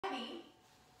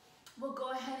we'll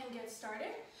go ahead and get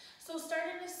started. So start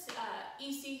in this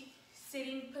easy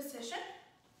sitting position.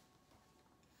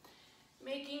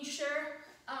 Making sure,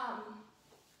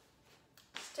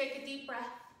 just take a deep breath,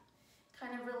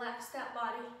 kind of relax that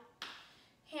body.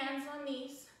 Hands on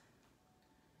knees.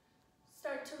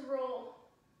 Start to roll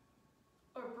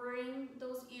or bring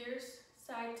those ears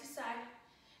side to side.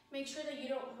 Make sure that you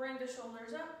don't bring the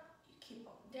shoulders up. You keep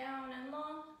them down and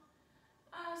long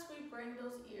as we bring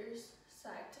those ears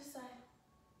side to side.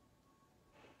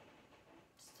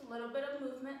 Just a little bit of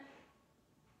movement.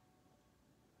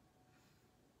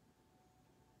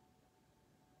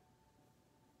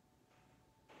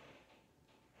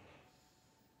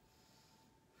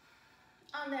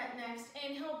 On that next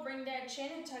inhale, bring that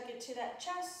chin and tuck it to that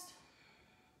chest.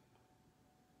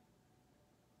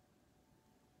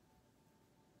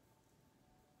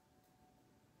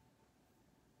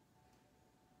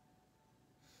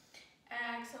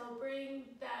 Exhale, bring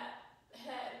that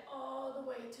head all the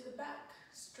way to the back,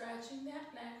 stretching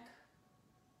that neck.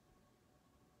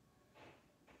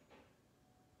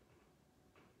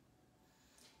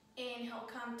 Inhale,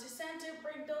 come to center,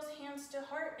 bring those hands to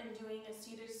heart and doing a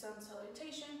seated sun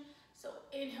salutation. So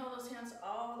inhale those hands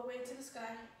all the way to the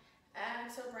sky.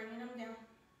 Exhale, bringing them down.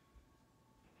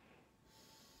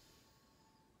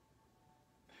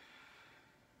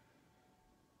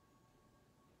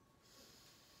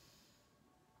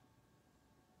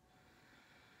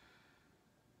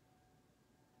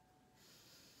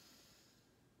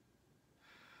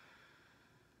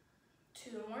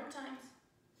 Two more times.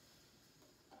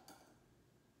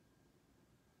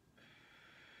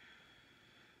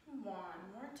 One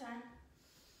more time.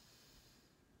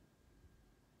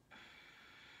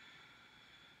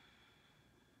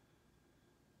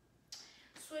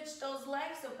 Switch those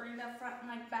legs, so bring that front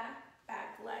leg back,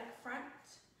 back leg front.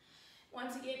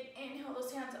 Once again, inhale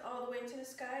those hands all the way to the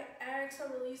sky.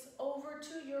 Exhale, release over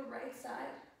to your right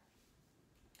side.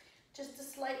 Just a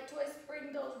slight twist,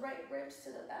 bring those right ribs to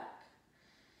the back.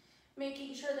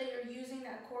 Making sure that you're using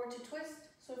that core to twist,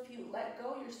 so if you let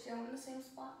go, you're still in the same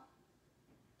spot.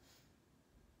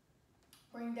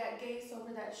 Bring that gaze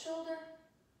over that shoulder.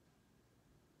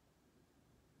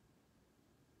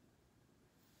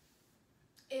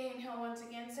 Inhale once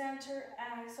again, center,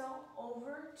 exhale,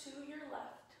 over to your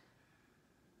left.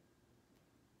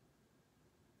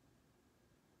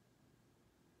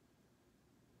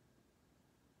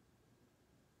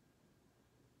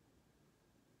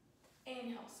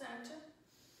 Inhale, center,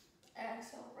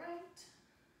 exhale, right.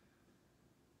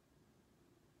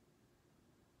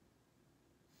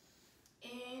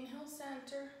 Inhale,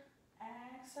 center,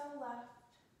 exhale, left.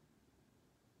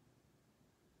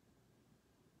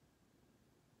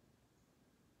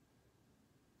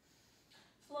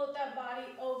 Float that body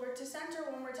over to center.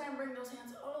 One more time, bring those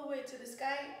hands all the way to the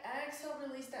sky. Exhale,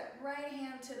 release that right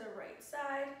hand to the right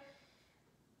side.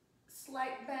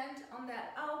 Slight bend on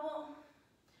that elbow.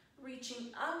 Reaching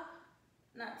up,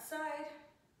 that side.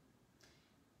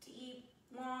 Deep,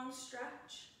 long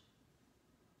stretch.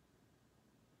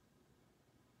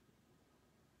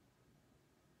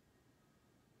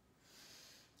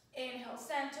 Inhale,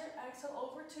 center,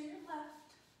 exhale, over to your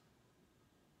left.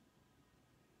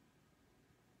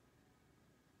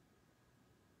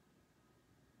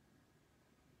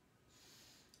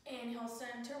 Inhale,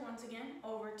 center, once again,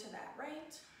 over to that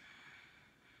right.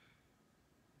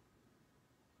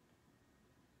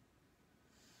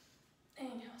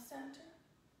 Inhale, center,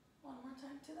 one more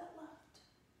time to that left.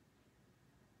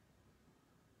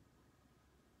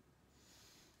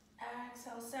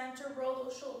 Exhale, center, roll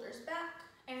those shoulders back.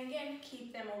 And again,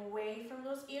 keep them away from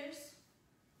those ears.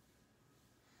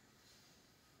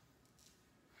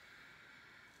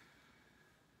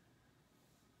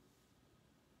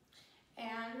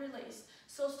 And release.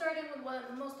 So starting with one of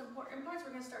the most important parts,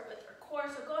 we're going to start with our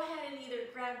core. So go ahead and either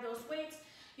grab those weights.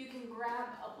 You can grab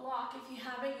a block. If you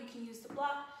have it, you can use the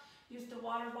block. Use the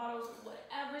water bottles,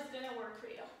 whatever's going to work for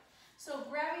you. So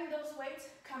grabbing those weights,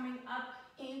 coming up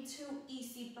into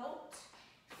easy boat.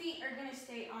 Feet are going to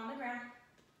stay on the ground.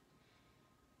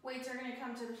 Weights are going to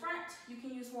come to the front. You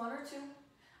can use one or two.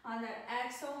 On that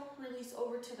exhale, release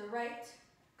over to the right.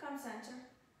 Come center.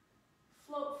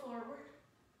 Float forward.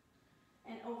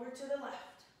 And over to the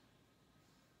left.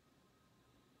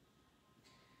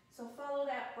 So follow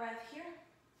that breath here.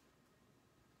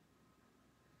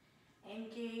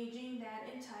 Engaging that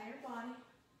entire body.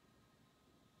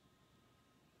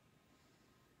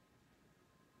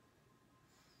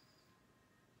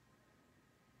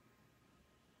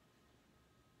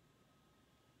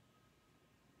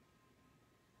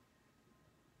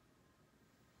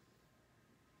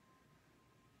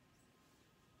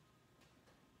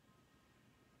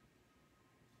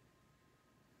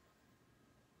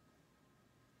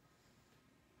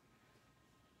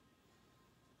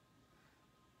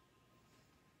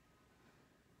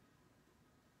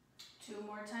 2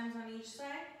 more times on each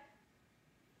side.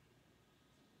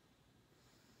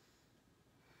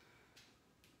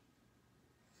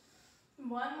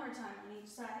 One more time on each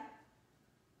side.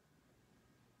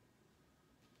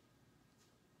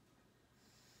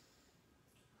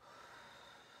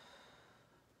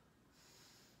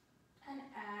 And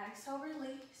exhale,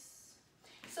 release.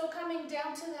 So coming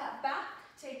down to that back,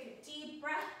 take a deep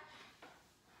breath.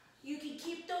 You can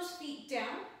keep those feet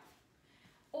down,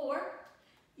 or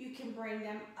you can bring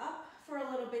them up for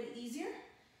a little bit easier.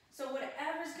 So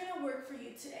whatever's gonna work for you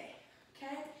today,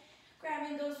 okay?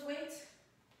 Grabbing those weights.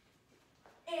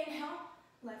 Inhale,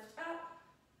 lift up.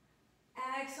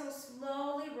 Exhale,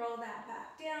 slowly roll that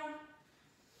back down.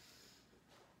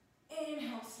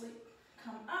 Inhale, sleep,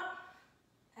 come up.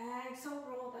 Exhale,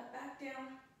 roll that back down.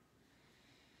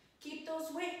 Keep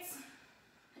those weights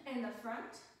in the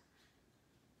front.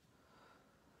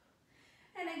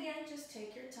 And again, just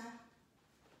take your time.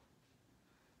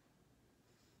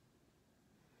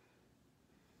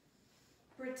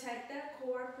 Protect that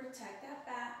core, protect that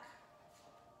back.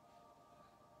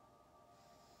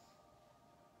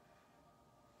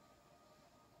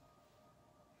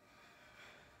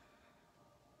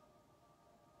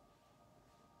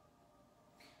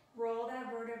 Roll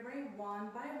that vertebrae one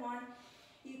by one.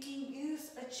 You can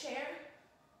use a chair.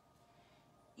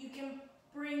 You can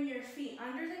bring your feet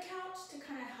under the couch to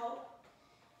kind of help.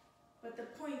 But the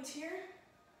point here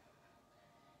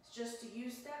is just to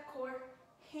use that core,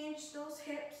 hinge those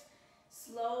hips,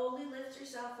 slowly lift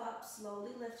yourself up,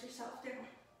 slowly lift yourself down.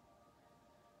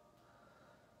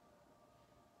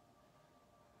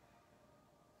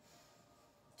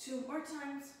 Two more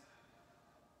times.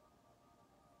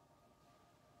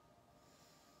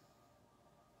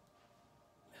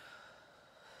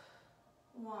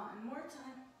 One more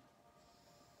time.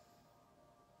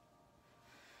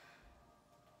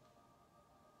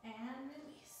 And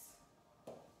release.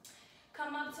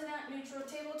 Come up to that neutral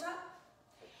tabletop.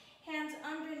 Hands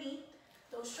underneath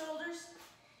those shoulders.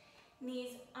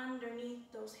 Knees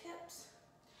underneath those hips.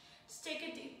 Just take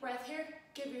a deep breath here.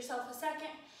 Give yourself a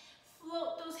second.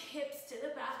 Float those hips to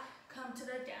the back. Come to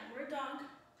the downward dog.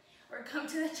 Or come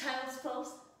to the child's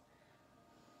pose.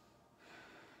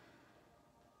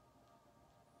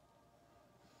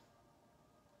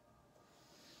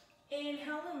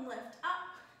 Inhale and lift up.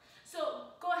 So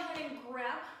go ahead and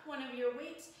grab one of your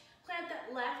weights. Plant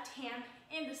that left hand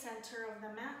in the center of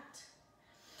the mat.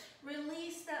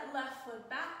 Release that left foot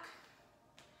back.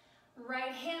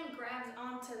 Right hand grabs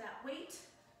onto that weight.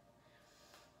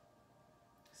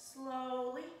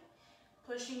 Slowly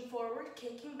pushing forward,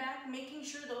 kicking back, making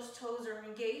sure those toes are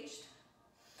engaged.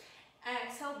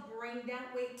 Exhale, bring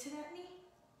that weight to that knee.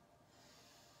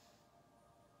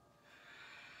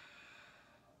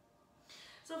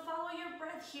 So follow your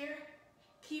breath here.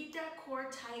 Keep that core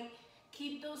tight.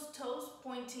 Keep those toes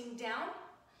pointing down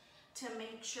to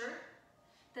make sure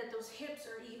that those hips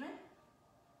are even.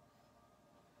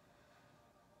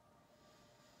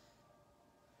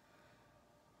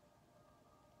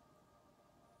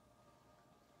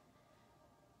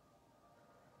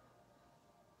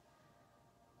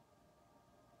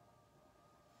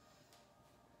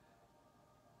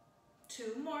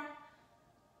 Two more.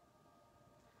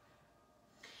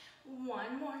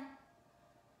 One more.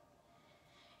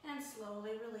 And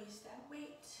slowly release that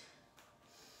weight.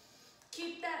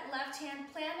 Keep that left hand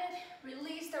planted.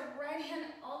 Release the right hand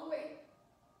all the way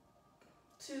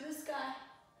to the sky.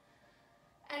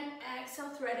 And exhale,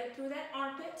 thread it through that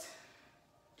armpit.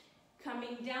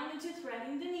 Coming down into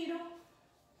threading the needle.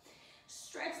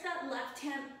 Stretch that left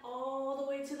hand all the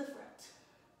way to the front.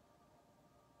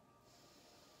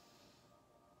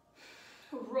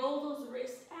 Roll those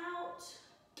wrists out.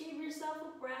 Give yourself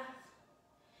a breath.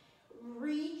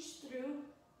 Reach through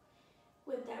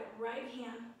with that right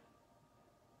hand.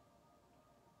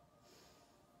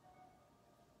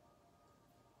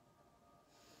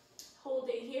 Hold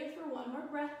it here for one more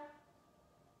breath.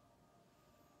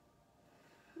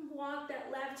 Walk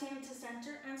that left hand to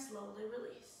center and slowly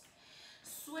release.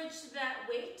 Switch that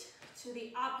weight to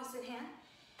the opposite hand.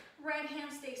 Right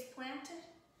hand stays planted.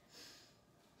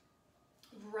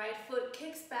 Right foot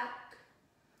kicks back.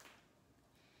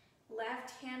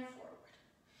 Left hand forward.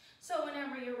 So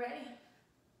whenever you're ready,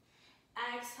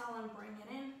 exhale and bring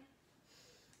it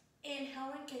in.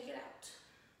 Inhale and kick it out.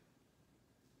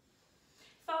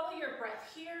 Follow your breath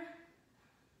here.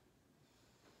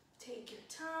 Take your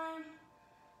time.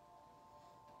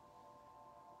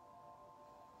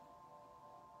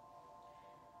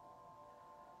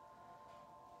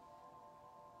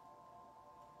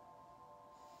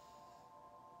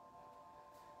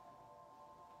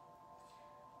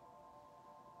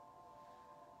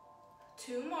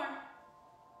 2 more.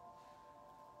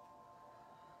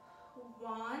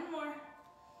 1 more.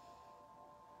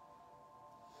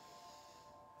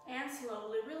 And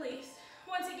slowly release.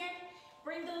 Once again,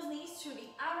 bring those knees to the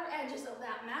outer edges of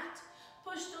that mat.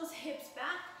 Push those hips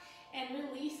back and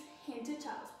release into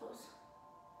child's pose.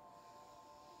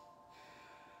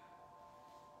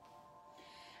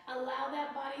 Allow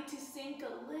that body to sink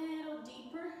a little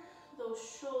deeper, those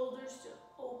shoulders to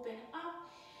open up.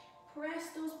 Press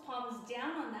those palms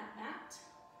down on that mat.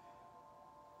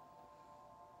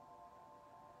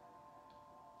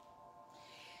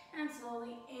 And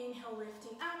slowly inhale,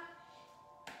 lifting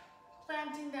up.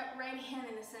 Planting that right hand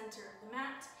in the center of the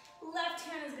mat. Left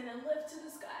hand is gonna lift to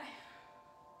the sky.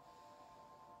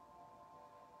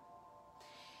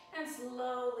 And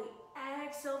slowly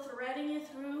exhale, threading it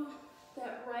through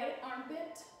that right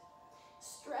armpit.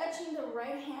 Stretching the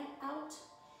right hand out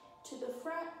to the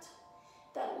front.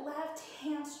 That left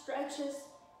hand stretches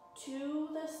to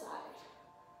the side.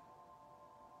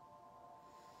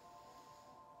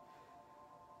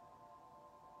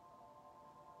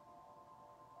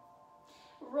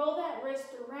 Roll that wrist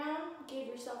around, give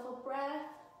yourself a breath.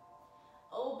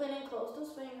 Open and close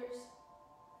those fingers.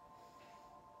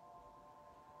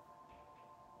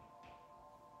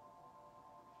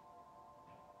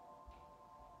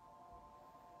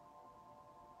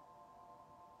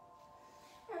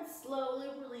 And slowly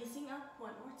releasing up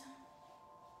one more time.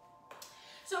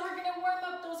 So we're gonna warm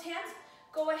up those hands.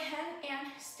 Go ahead and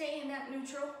stay in that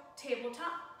neutral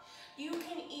tabletop. You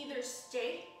can either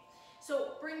stay,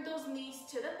 so bring those knees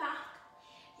to the back.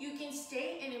 You can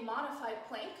stay in a modified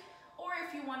plank, or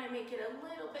if you want to make it a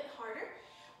little bit harder,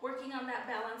 working on that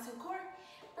balance and core,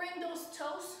 bring those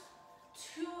toes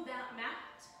to that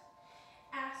mat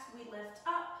as we lift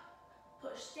up,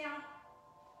 push down,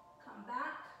 come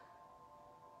back.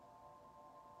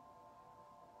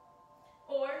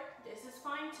 Or this is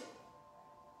fine too.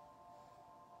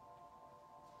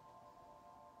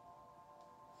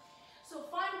 So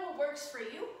find what works for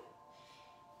you.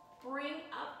 Bring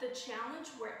up the challenge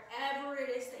wherever it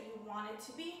is that you want it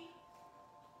to be.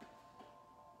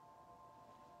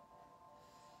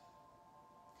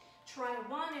 Try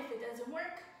one. If it doesn't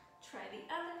work, try the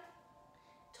other.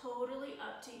 Totally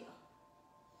up to you.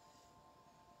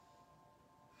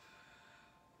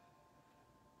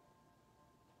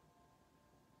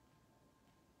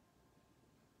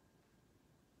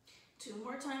 Two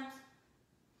more times.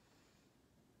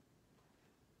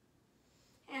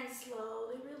 And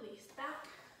slowly release back.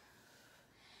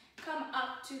 Come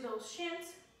up to those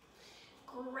shins.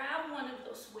 Grab one of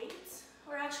those weights,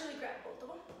 or actually grab both of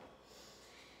them.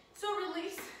 So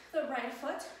release the right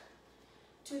foot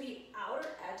to the outer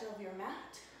edge of your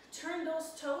mat. Turn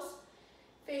those toes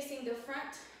facing the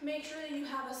front. Make sure that you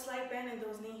have a slight bend in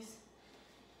those knees.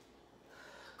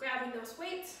 Grabbing those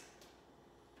weights.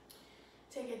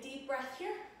 Take a deep breath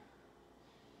here.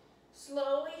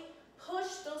 Slowly push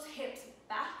those hips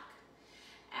back.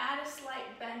 Add a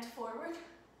slight bend forward.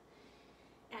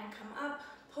 And come up.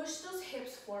 Push those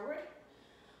hips forward.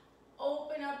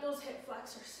 Open up those hip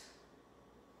flexors.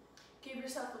 Give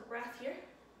yourself a breath here.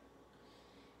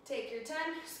 Take your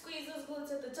time. Squeeze those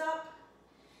glutes at the top.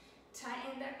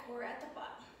 Tighten that core at the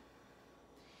bottom.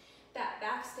 That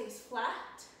back stays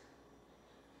flat.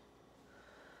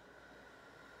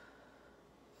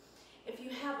 If you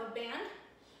have a band,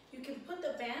 you can put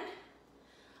the band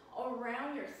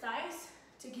around your thighs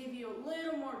to give you a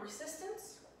little more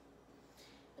resistance,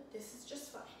 but this is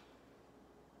just fine.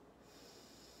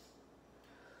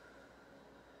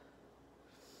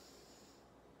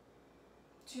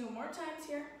 Two more times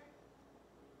here.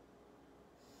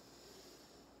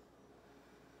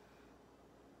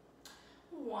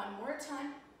 One more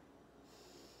time.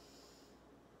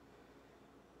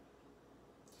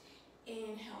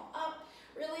 Inhale up.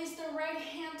 Release the right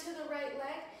hand to the right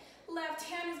leg. Left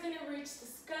hand is going to reach the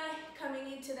sky,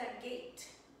 coming into that gate.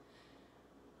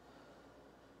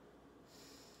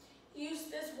 Use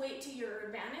this weight to your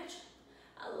advantage.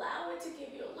 Allow it to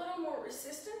give you a little more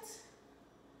resistance.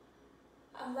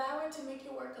 Allow it to make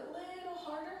you work a little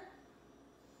harder.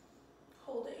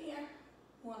 Hold it here.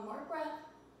 One more breath.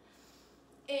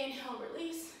 Inhale,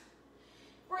 release.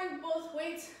 Bring both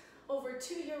weights over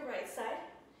to your right side.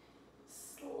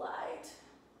 Slight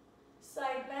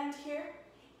side bend here.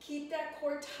 Keep that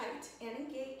core tight and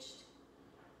engaged.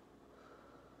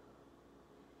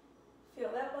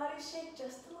 Feel that body shake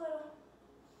just a little.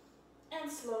 And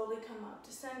slowly come up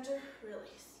to center,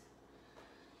 release.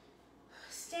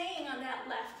 Staying on that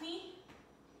left knee,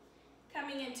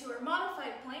 coming into our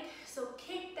modified plank. So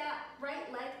kick that right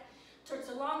leg towards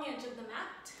the long edge of the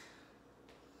mat.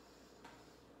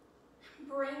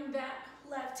 Bring that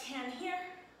left hand here.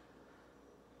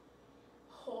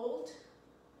 Hold.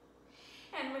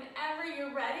 And whenever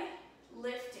you're ready,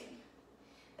 lifting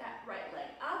that right leg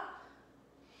up.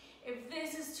 If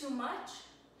this is too much,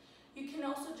 you can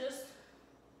also just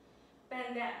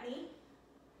bend that knee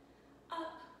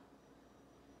up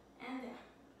and down.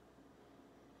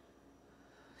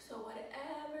 So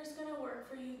whatever is going to work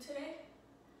for you today,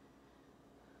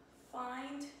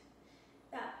 find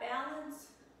that balance.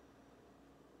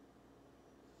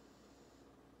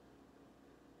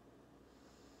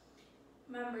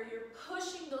 Remember, you're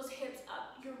pushing those hips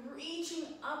up. You're reaching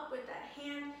up with that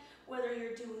hand, whether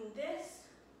you're doing this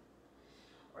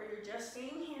or you're just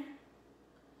staying here.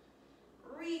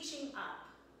 Reaching up.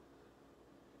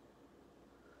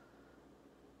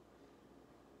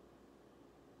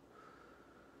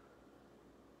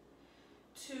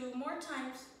 Two more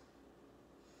times.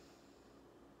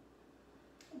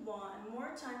 One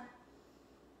more time.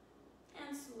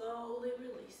 And slowly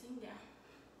releasing down.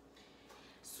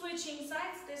 Switching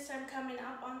sides, this time coming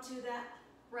up onto that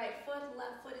right foot.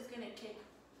 Left foot is going to kick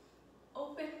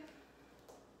open.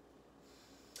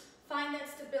 Find that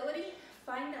stability.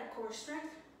 Find that core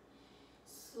strength.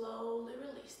 Slowly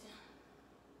release down.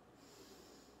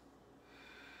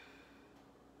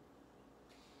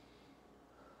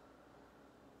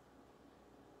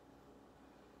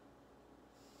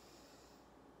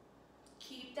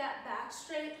 Keep that back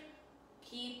straight.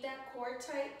 Keep that core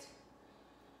tight.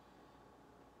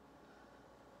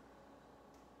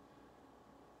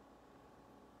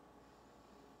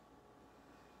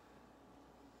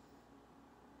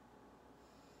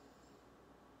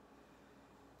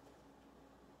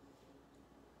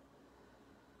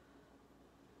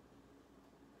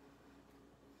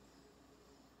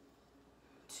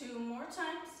 Two more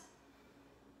times.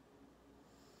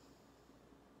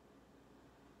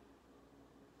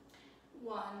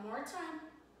 One more time.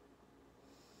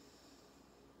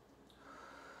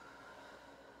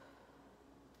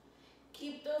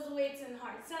 Keep those weights in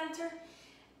heart center.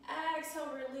 Exhale,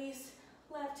 release.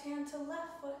 Left hand to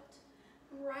left foot.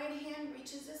 Right hand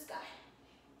reaches the sky.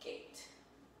 Gate.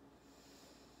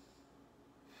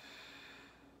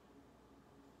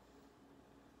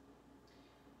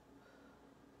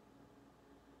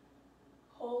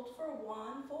 Hold for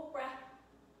one full breath.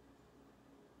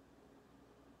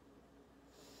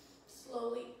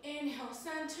 Slowly inhale,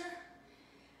 center.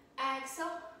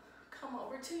 Exhale, come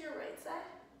over to your right side.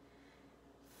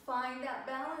 Find that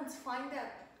balance, find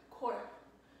that core.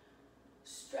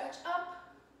 Stretch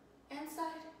up and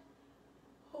side.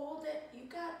 Hold it, you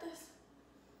got this.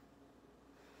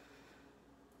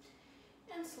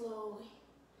 And slowly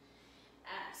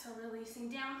exhale, releasing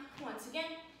down. Once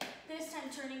again, this time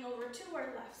turning over to our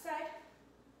left side.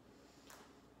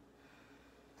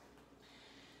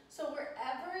 So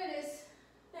wherever it is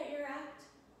that you're at,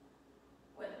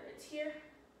 whether it's here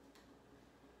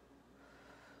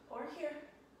or here,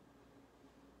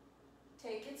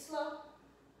 take it slow.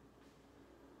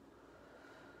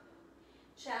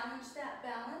 Challenge that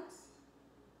balance.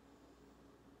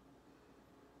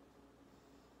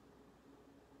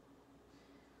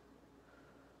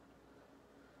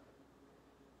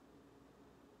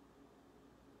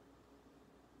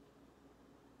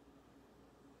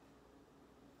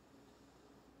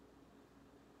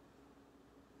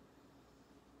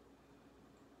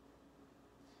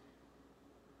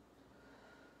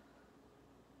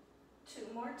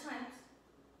 Two more times.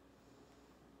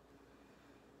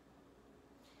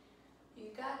 You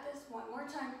got this. One more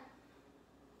time.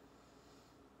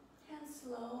 And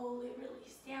slowly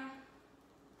release down.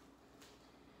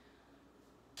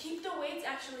 Keep the weights,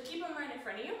 actually keep them right in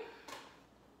front of you.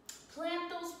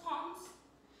 Plant those palms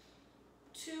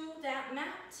to that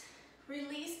mat.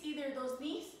 Release either those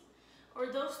knees or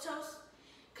those toes.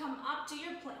 Come up to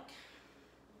your plank.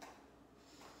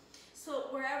 So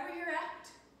wherever you're at,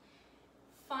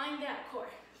 find that core,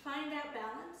 find that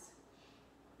balance.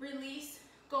 Release,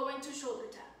 go into shoulder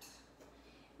taps.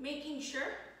 Making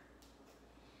sure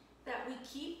that we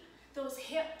keep those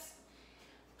hips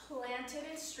planted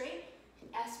and straight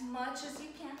as much as you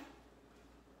can.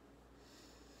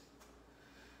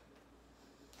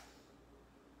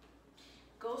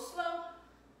 Go slow.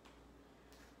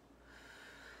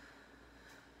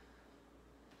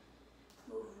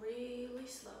 Move really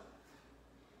slow.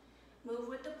 Move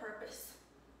with the purpose.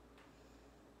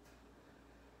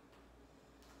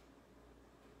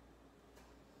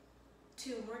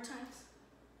 Two more times.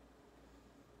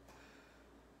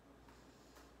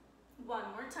 One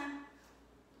more time.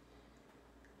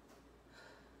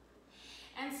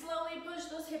 And slowly push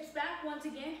those hips back. Once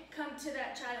again, come to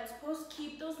that child's pose.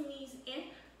 Keep those knees in.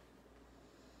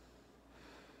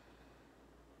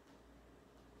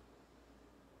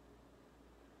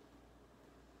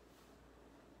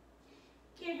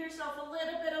 yourself a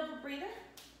little bit of a breather.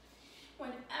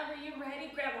 Whenever you're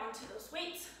ready, grab onto those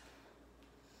weights.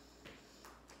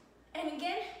 And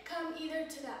again, come either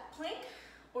to that plank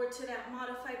or to that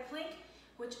modified plank,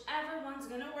 whichever one's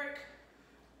gonna work.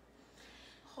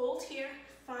 Hold here,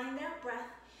 find that breath,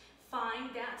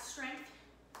 find that strength.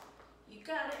 You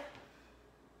got it.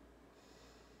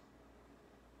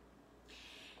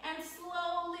 And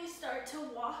slowly start to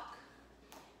walk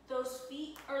those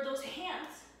feet or those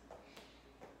hands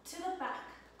to the back,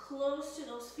 close to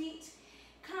those feet.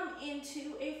 Come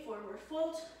into a forward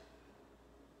fold.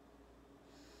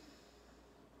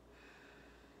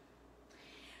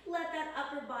 Let that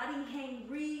upper body hang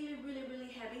really, really,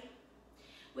 really heavy.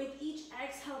 With each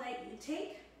exhale that you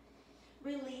take,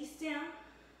 release down.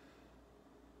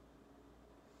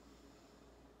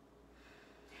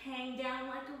 Hang down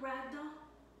like a rag doll.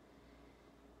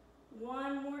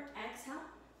 One more exhale.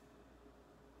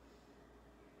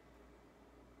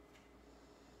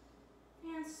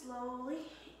 And slowly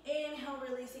inhale,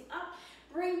 releasing up.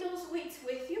 Bring those weights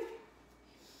with you.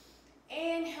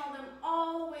 Inhale them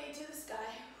all the way to the sky.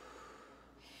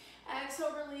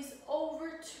 Exhale, release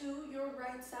over to your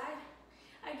right side.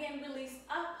 Again, release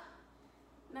up,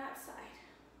 that side.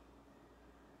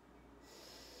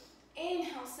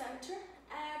 Inhale, center.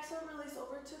 Exhale, release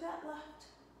over to that left.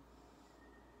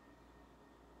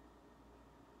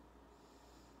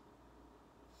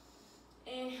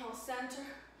 Inhale, center.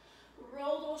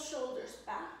 Roll those shoulders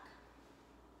back.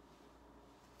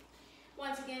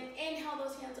 Once again, inhale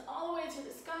those hands all the way to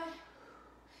the sky.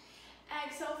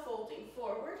 Exhale, folding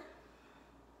forward.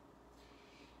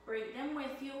 Bring them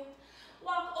with you.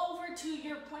 Walk over to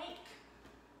your plank.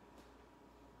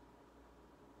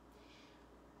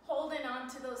 Holding on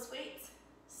to those weights,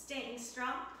 staying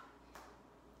strong.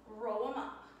 Roll them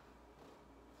up.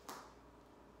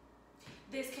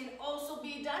 This can also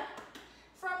be done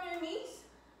from your knees.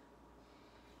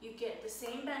 You get the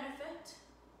same benefit.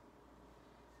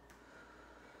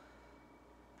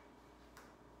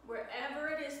 Wherever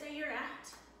it is that you're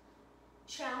at,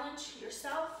 challenge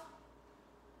yourself.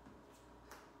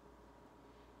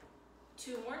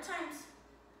 2 more times.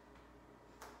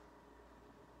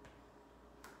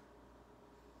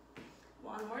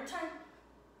 One more time.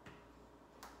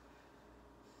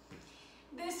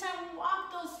 This time,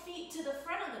 walk those feet to the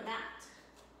front of the mat.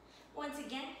 Once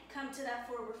again, come to that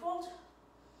forward fold.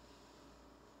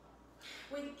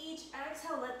 With each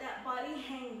exhale, let that body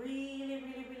hang really,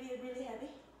 really, really, really heavy.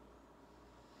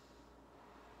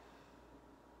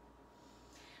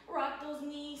 Rock those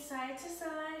knees side to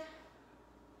side.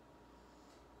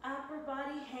 Upper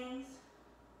body hangs.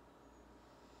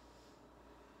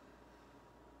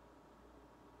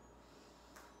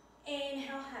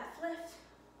 Inhale, half lift.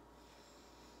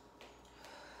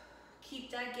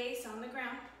 Keep that gaze on the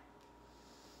ground.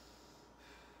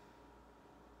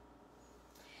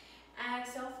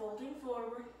 Exhale, folding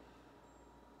forward.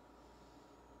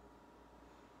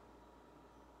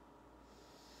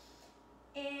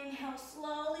 Inhale,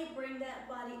 slowly bring that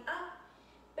body up.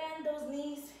 Bend those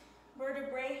knees,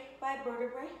 vertebrae by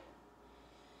vertebrae.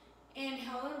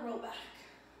 Inhale and roll back.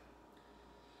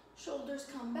 Shoulders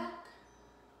come back.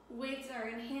 Weights are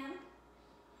in hand.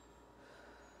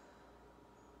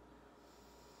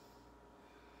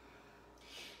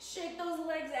 Shake those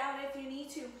legs out if you need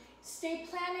to. Stay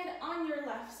planted on your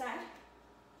left side.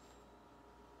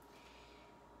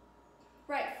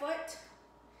 Right foot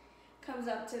comes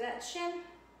up to that shin.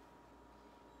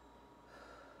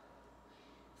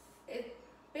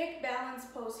 Big balance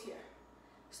pose here.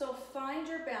 So find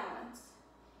your balance.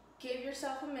 Give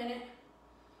yourself a minute.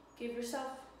 Give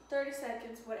yourself 30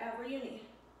 seconds, whatever you need.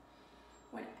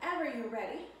 Whenever you're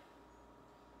ready,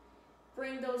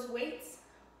 bring those weights,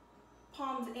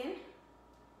 palms in,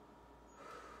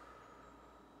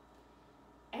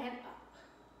 and up.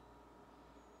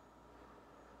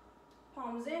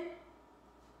 Palms in,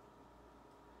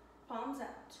 palms out.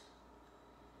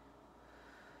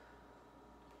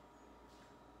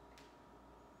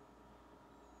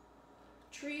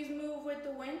 Trees move with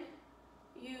the wind.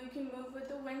 You can move with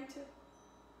the wind too.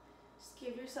 Just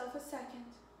give yourself a second.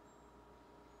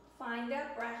 Find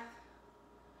that breath.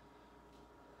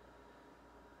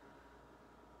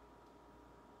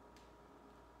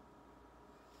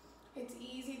 It's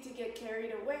easy to get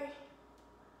carried away.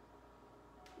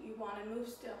 You want to move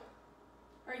still.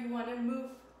 Or you want to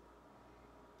move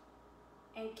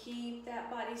and keep that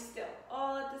body still,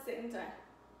 all at the same time.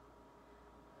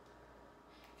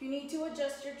 If you need to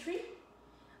adjust your tree,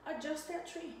 adjust that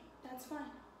tree. That's fine.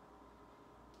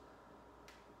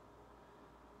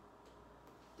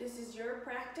 This is your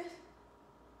practice.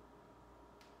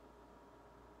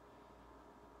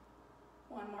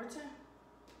 time.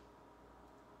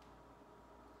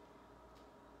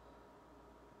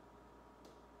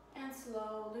 And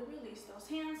slowly release those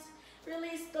hands.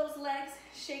 Release those legs.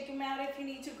 Shake them out if you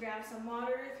need to. Grab some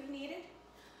water if you need it.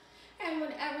 And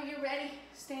whenever you're ready,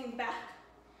 staying back.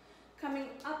 Coming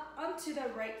up onto the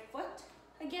right foot.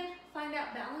 Again, find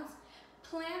that balance.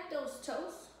 Plant those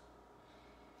toes.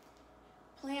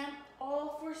 Plant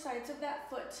all four sides of that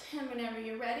foot. And whenever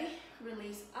you're ready,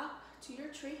 release up to your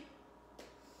tree.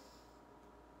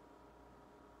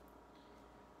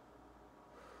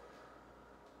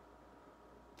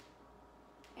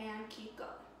 And keep going.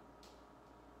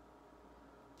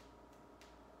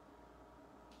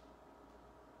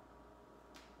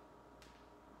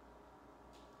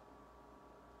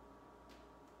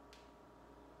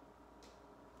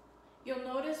 You'll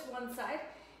notice one side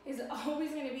is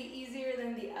always going to be easier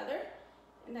than the other,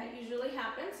 and that usually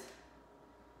happens.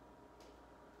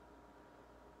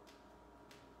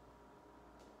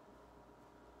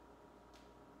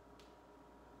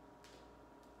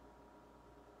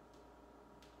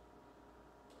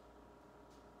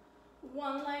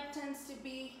 One leg tends to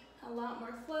be a lot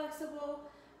more flexible,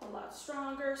 a lot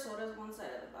stronger, so does one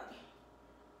side of the body.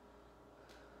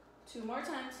 2 more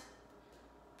times.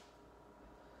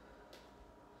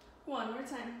 1 more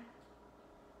time.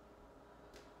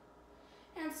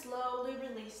 And slowly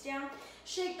release down.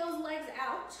 Shake those legs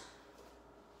out.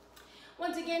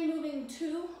 Once again, moving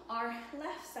to our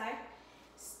left side,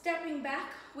 stepping back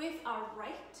with our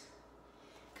right.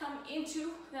 Come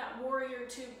into that warrior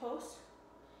 2 pose.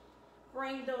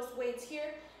 Bring those weights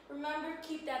here. Remember,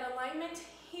 keep that alignment,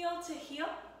 heel to heel.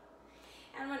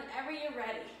 And whenever you're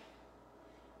ready,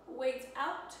 weights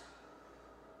out.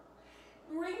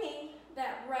 Bringing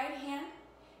that right hand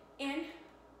in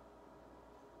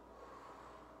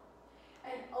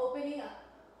and opening up.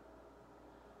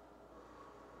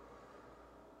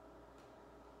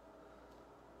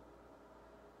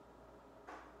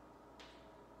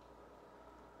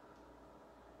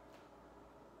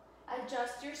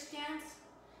 Adjust your stance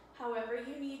however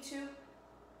you need to.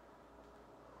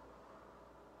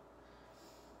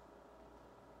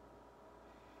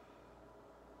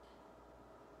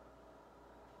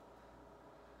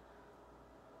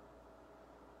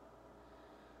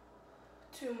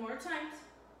 Two more times.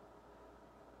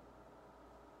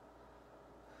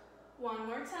 1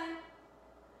 more time.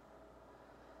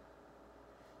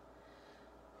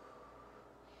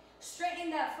 Straighten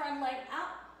that front leg out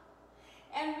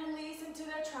and release into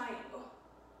that triangle.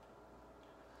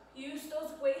 Use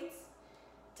those weights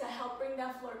to help bring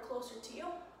that floor closer to you.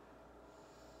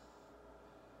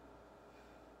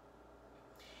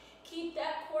 Keep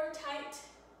that core tight.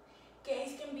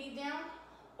 Gaze can be down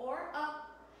or up.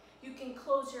 You can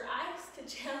close your eyes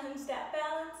to challenge that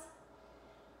balance.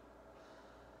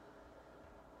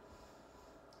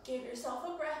 Give yourself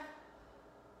a breath.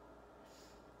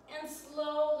 And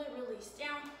slowly release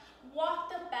down. Walk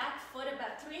the back foot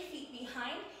about 3 feet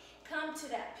behind. Come to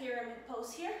that pyramid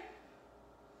pose here.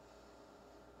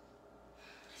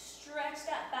 Stretch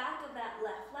that back of that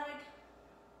left leg.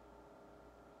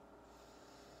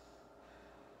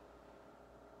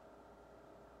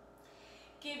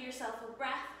 Give yourself a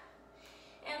breath.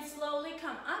 And slowly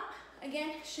come up.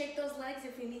 Again, shake those legs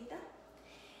if you need them.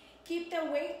 Keep the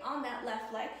weight on that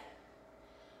left leg.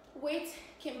 Weights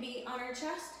can be on our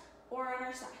chest or on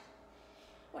our side.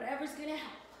 Whatever's gonna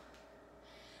help.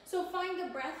 So find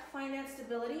the breath, find that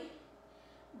stability.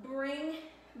 Bring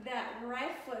that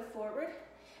right foot forward.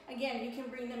 Again, you can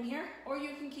bring them here or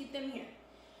you can keep them here.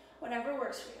 Whatever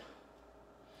works for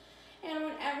you. And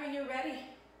whenever you're ready,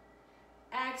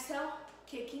 exhale,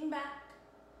 kicking back.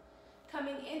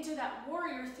 Coming into that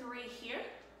warrior 3 here.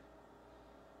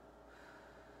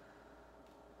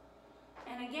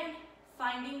 And again,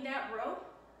 finding that row.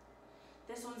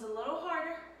 This one's a little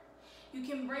harder. You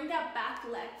can bring that back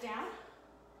leg down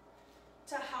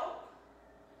to help.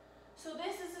 So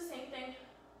this is the same thing.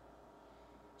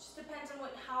 Just depends on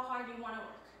how hard you want to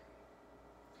work.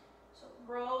 So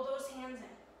roll those hands in.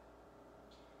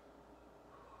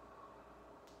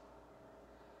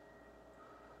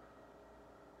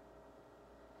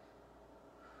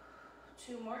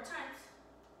 Two more times.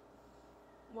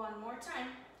 1 more time.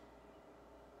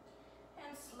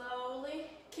 And slowly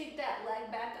kick that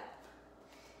leg back up.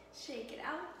 Shake it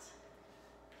out.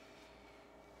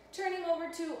 Turning over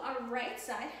to our right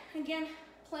side. Again,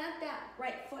 plant that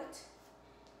right foot.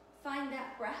 Find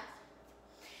that breath.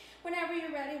 Whenever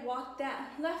you're ready, walk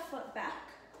that left foot back.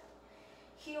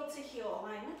 Heel to heel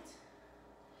alignment.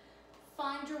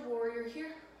 Find your warrior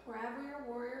here, wherever your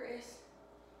warrior is.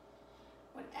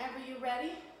 Whenever you're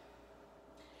ready,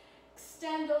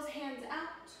 Extend those hands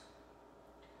out.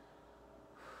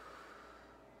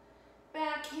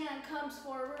 Back hand comes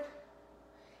forward.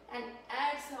 And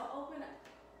exhale, open up.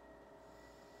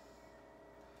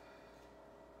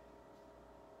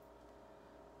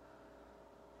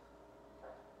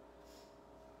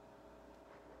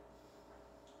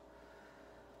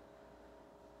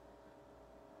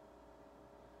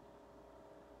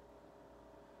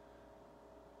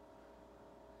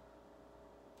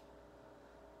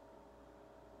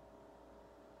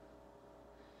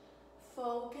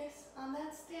 Focus on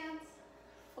that stance.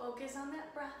 Focus on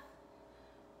that breath.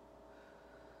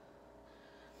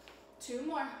 2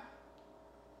 more.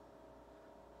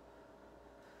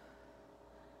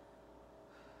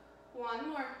 One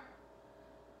more.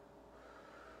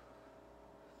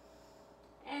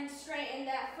 And straighten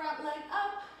that front leg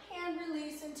up and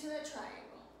release into the triangle.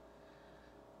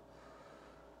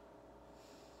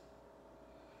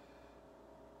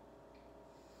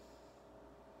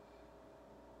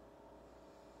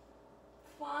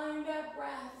 Find that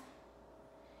breath.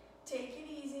 Take it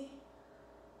easy.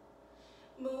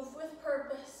 Move with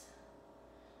purpose.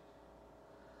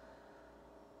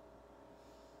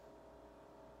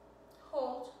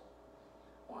 Hold.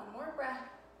 One more breath.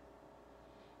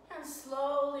 And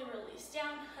slowly release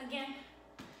down. Again,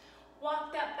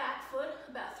 walk that back foot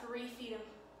about 3 feet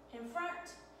in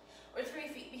front or 3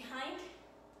 feet behind.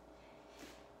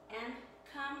 And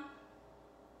come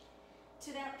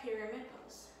to that pyramid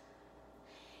pose.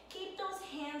 Keep those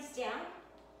hands down.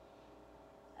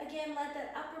 Again, let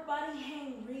that upper body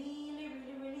hang really,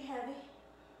 really, really heavy.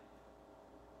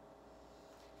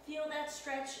 Feel that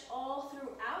stretch all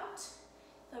throughout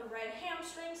the right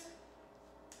hamstrings,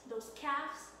 those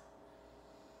calves.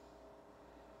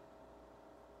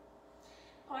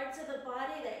 Parts of the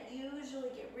body that usually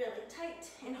get really tight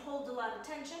and hold a lot of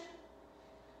tension.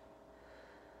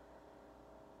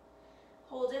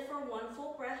 Hold it for 1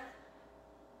 full breath.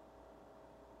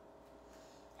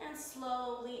 And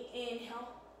slowly inhale,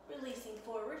 releasing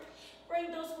forward.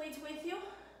 Bring those weights with you.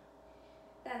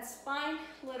 That spine,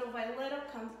 little by little,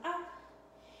 comes up.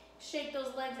 Shake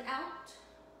those legs out.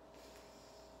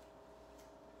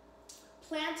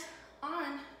 Plant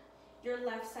on your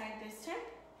left side this time.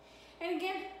 And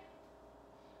again,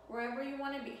 wherever you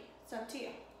want to be, it's up to you.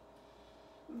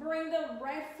 Bring the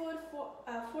right foot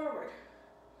forward.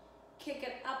 Kick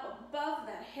it up above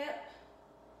that hip.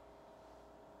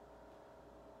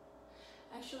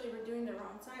 Actually, we're doing the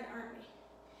wrong side, aren't we?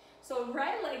 So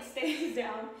right leg stays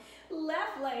down,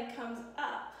 left leg comes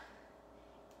up.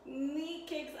 Knee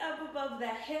kicks up above the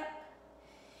hip,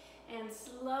 and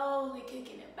slowly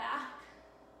kicking it back.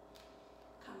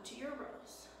 Come to your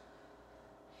rows.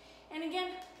 And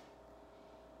again,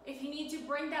 if you need to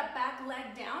bring that back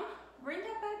leg down, bring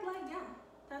that back leg down.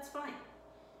 That's fine.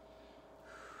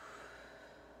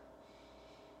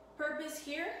 Purpose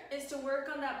here is to work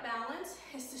on that balance,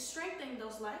 is to strengthen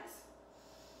those legs.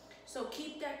 So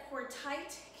keep that core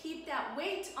tight, keep that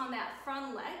weight on that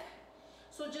front leg.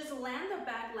 So just land the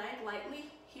back leg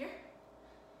lightly here.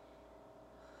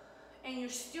 And you're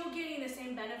still getting the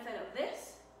same benefit of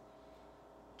this,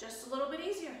 just a little bit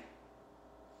easier.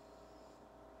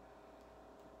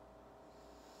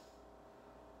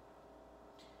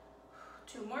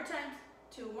 Two more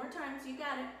times, you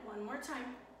got it. One more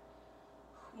time.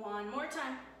 One more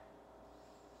time.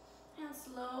 And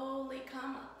slowly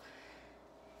come up.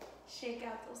 Shake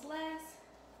out those legs.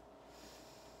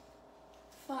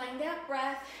 Find that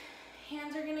breath.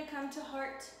 Hands are gonna come to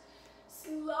heart.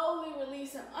 Slowly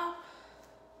release them up.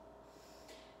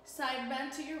 Side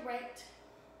bend to your right.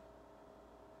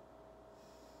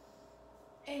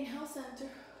 Inhale, center.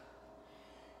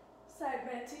 Side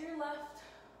bend to your left.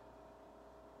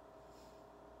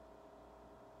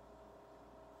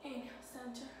 Inhale,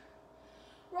 center.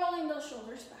 Rolling those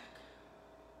shoulders back.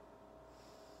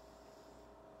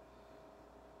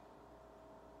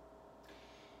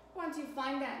 Once you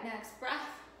find that next breath,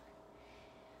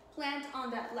 plant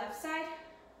on that left side.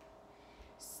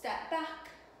 Step back.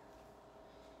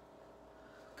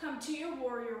 Come to your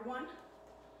warrior one.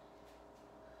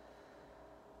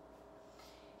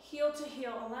 Heel to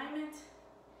heel alignment.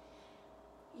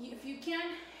 If you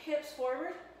can, hips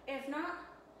forward. If not,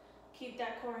 keep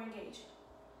that core engaged.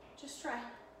 Just try.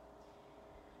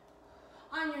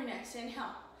 On your next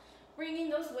inhale, bringing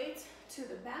those weights to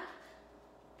the back.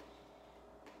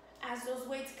 As those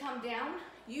weights come down,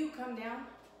 you come down.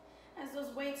 As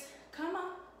those weights come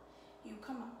up, you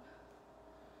come up.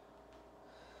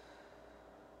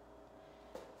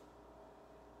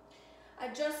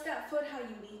 Adjust that foot how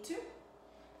you need to.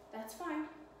 That's fine.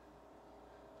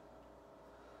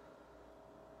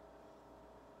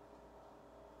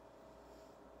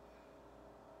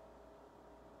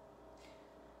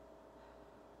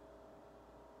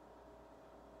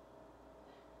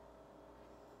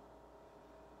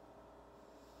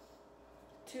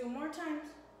 2 more times.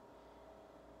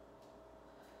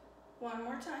 1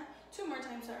 more time. 2 more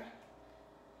times, sorry.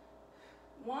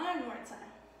 1 more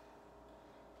time.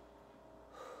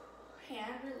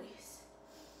 And release.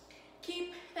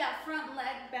 Keep that front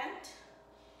leg bent.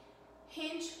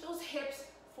 Hinge those hips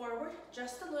forward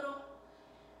just a little.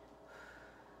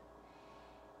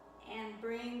 And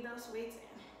bring those weights in.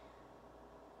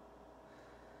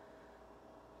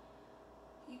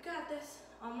 You got this.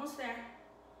 Almost there.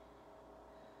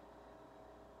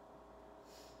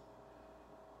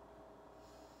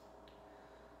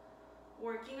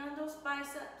 Working on those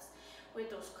biceps with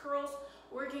those curls,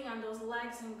 working on those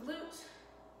legs and glutes.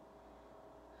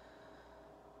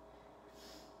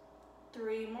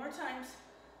 3 more times.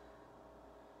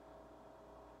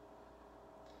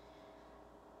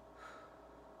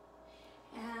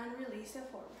 And release it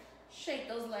forward. Shake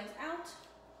those legs out.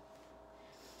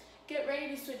 Get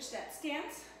ready to switch that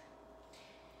stance.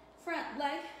 Front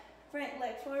leg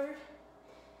forward,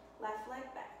 left leg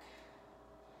back.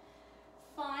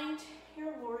 Find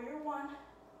your warrior one,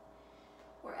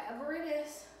 wherever it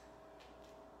is,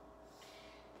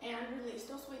 and release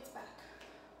those weights back.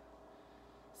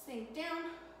 Sink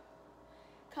down,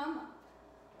 come up.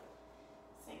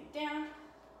 Sink down,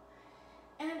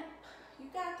 and up. You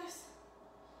got this.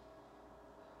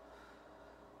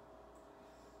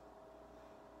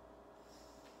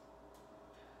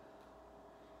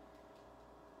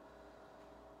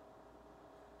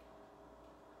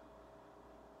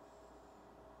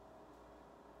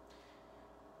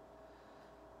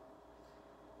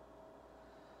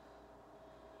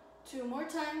 Two more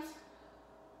times.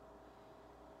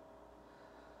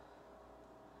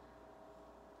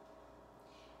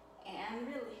 And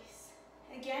release.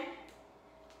 Again,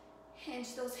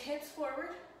 hinge those hips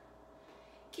forward.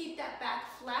 Keep that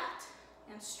back flat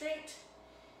and straight.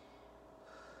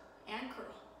 And curl.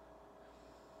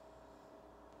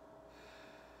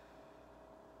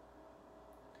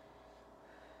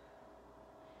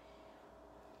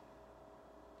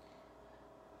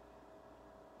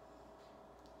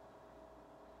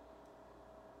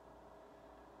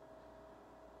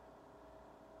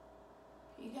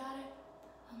 You got it.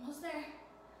 Almost there.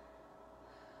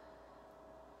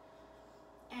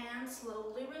 And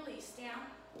slowly release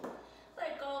down.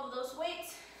 Let go of those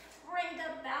weights. Bring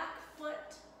the back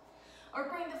foot, or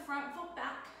bring the front foot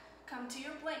back. Come to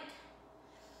your plank.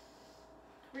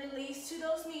 Release to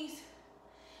those knees.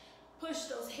 Push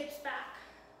those hips back.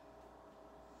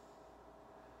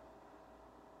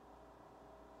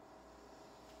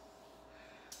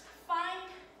 Find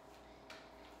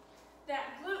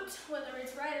that glute, whether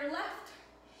it's right or left,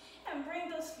 and bring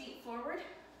those feet forward.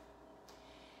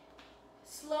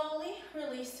 Slowly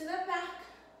release to the back.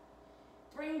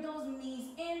 Bring those knees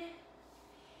in.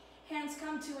 Hands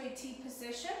come to a T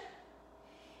position.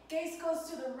 Gaze goes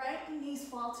to the right, knees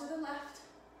fall to the left,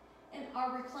 and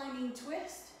our reclining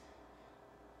twist.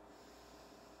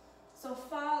 So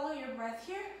follow your breath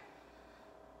here.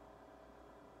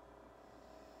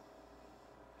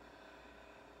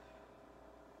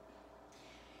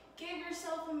 Give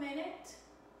yourself a minute.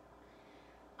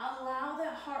 Allow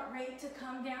that heart rate to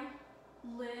come down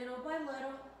little by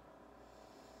little.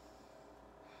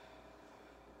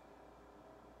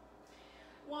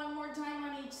 One more time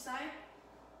on each side.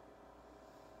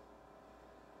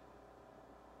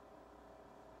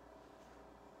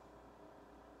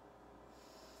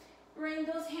 Bring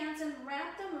those hands and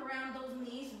wrap them around those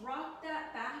knees. Rock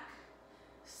that back,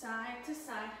 side to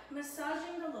side,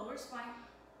 massaging the lower spine.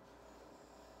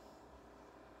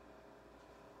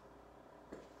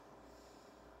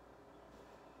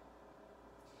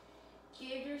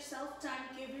 Give yourself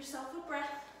time, give yourself a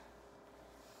breath.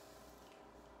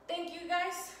 Thank you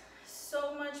guys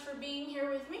so much for being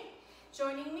here with me,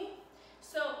 joining me.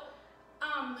 So,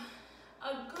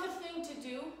 a good thing to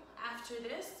do after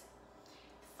this,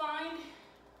 find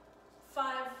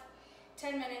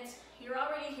 5-10 minutes, you're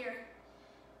already here,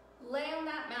 lay on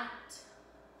that mat.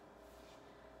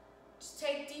 Just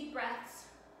take deep breaths.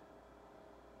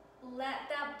 Let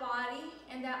that body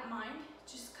and that mind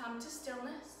just come to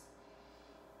stillness.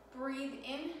 Breathe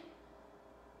in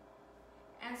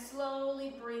and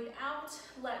slowly breathe out.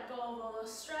 Let go of all the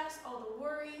stress, all the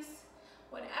worries,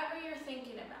 whatever you're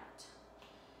thinking about.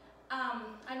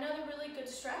 Another really good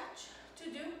stretch to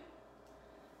do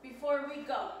before we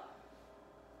go,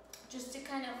 just to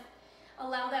kind of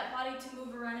allow that body to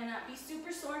move around and not be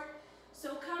super sore.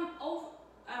 So come over,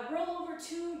 roll over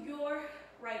to your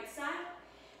right side,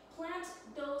 plant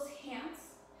those hands,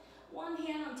 one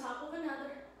hand on top of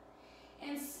another,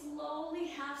 and slowly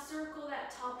half circle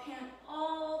that top hand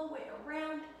all the way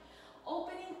around,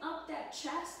 opening up that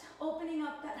chest, opening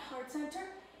up that that heart center.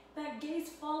 That gaze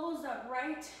follows that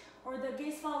right, or the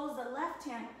gaze follows the left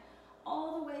hand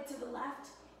all the way to the left.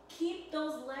 Keep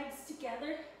those legs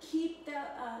together. Keep the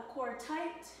core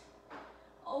tight.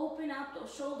 Open up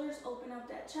those shoulders, open up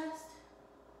that chest.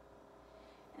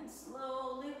 And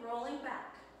slowly rolling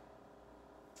back.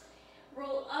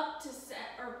 Roll up to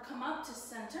come up to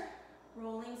center,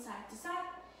 rolling side to side.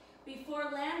 Before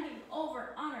landing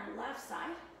over on our left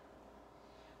side,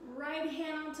 right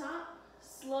hand on top,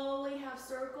 slowly have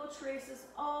circle traces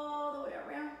all the way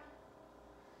around.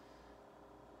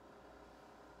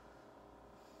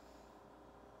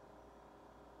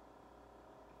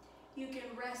 You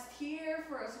can rest here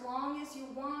for as long as you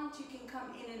want. You can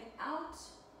come in and out,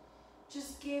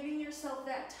 just giving yourself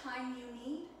that time you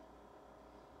need.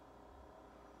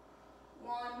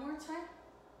 One more time.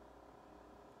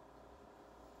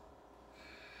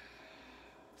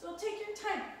 So take your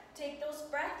time, take those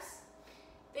breaths.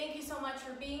 Thank you so much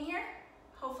for being here.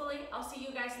 Hopefully, I'll see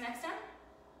you guys next time.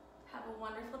 Have a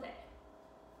wonderful day.